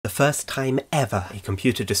first time ever a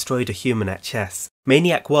computer destroyed a human at chess.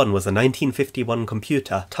 MANIAC I was a 1951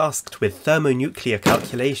 computer tasked with thermonuclear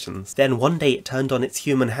calculations. Then one day it turned on its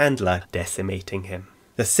human handler, decimating him.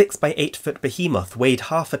 The 6x8 foot behemoth weighed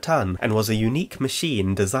half a ton and was a unique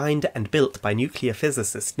machine designed and built by nuclear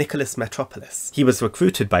physicist Nicholas Metropolis. He was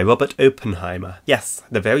recruited by Robert Oppenheimer, yes,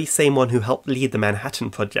 the very same one who helped lead the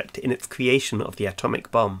Manhattan Project in its creation of the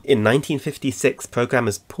atomic bomb. In 1956,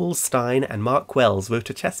 programmers Paul Stein and Mark Wells wrote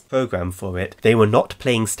a chess program for it. They were not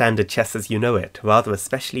playing standard chess as you know it, rather a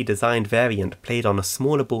specially designed variant played on a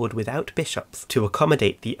smaller board without bishops to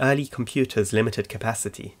accommodate the early computer's limited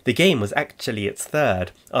capacity. The game was actually its third,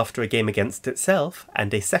 after a game against itself,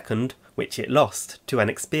 and a second, which it lost, to an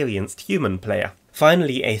experienced human player.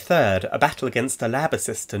 Finally a third, a battle against a lab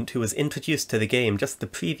assistant who was introduced to the game just the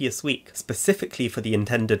previous week, specifically for the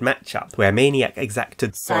intended matchup, where MANIAC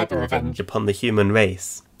exacted cyber revenge upon the human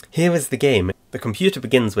race. Here is the game. The computer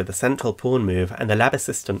begins with a central pawn move, and the lab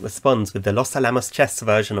assistant responds with the Los Alamos Chess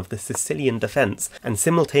version of the Sicilian defense, and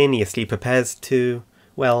simultaneously prepares to,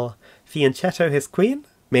 well, fianchetto his queen?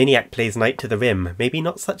 MANIAC plays knight to the rim, maybe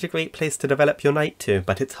not such a great place to develop your knight to,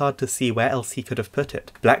 but it's hard to see where else he could have put it.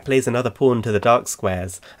 Black plays another pawn to the dark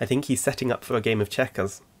squares. I think he's setting up for a game of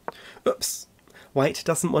checkers. Oops. White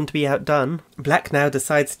doesn't want to be outdone. Black now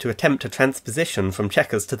decides to attempt a transposition from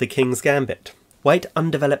checkers to the king's gambit. White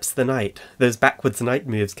undevelops the knight. Those backwards knight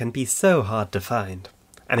moves can be so hard to find.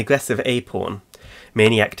 An aggressive a-pawn.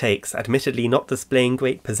 MANIAC takes, admittedly not displaying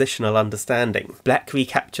great positional understanding. Black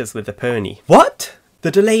recaptures with the pony. What? The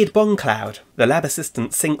delayed bomb cloud. The lab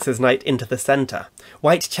assistant sinks his knight into the centre.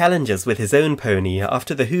 White challenges with his own pony.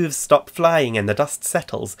 After the hooves stop flying and the dust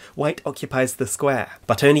settles, White occupies the square.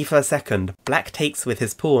 But only for a second. Black takes with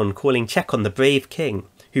his pawn, calling check on the brave king,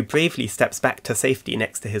 who bravely steps back to safety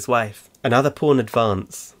next to his wife. Another pawn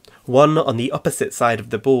advance. One on the opposite side of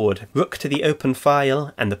the board. Rook to the open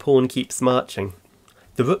file, and the pawn keeps marching.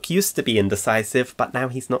 The rook used to be indecisive, but now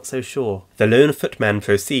he's not so sure. The lone footman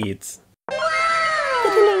proceeds.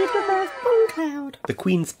 The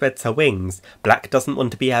queen spreads her wings. Black doesn't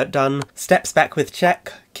want to be outdone. Steps back with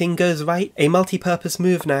check. King goes right. A multi-purpose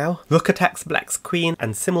move now. Rook attacks black's queen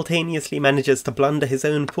and simultaneously manages to blunder his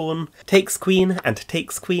own pawn. Takes queen and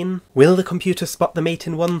takes queen. Will the computer spot the mate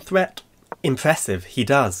in one threat? Impressive, he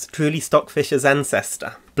does. Truly Stockfisher's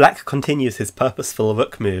ancestor. Black continues his purposeful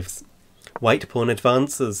rook moves. White pawn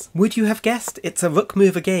advances. Would you have guessed? It's a rook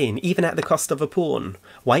move again, even at the cost of a pawn.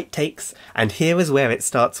 White takes, and here is where it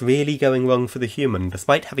starts really going wrong for the human,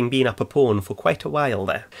 despite having been up a pawn for quite a while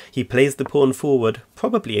there. He plays the pawn forward,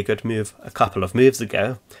 probably a good move a couple of moves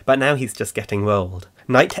ago, but now he's just getting rolled.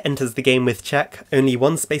 Knight enters the game with check, only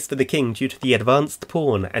one space for the king due to the advanced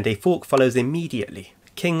pawn, and a fork follows immediately.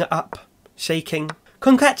 King up, shaking.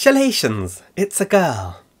 Congratulations! It's a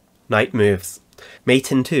girl. Knight moves.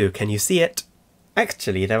 Mate in 2, can you see it?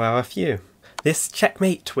 Actually, there are a few. This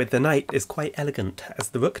checkmate with the knight is quite elegant, as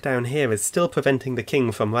the rook down here is still preventing the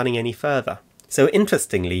king from running any further. So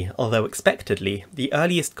interestingly, although expectedly, the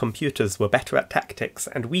earliest computers were better at tactics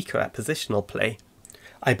and weaker at positional play.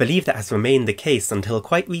 I believe that has remained the case until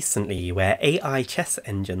quite recently, where AI chess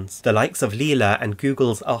engines, the likes of Leela and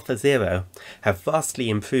Google's AlphaZero, have vastly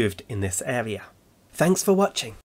improved in this area. Thanks for watching.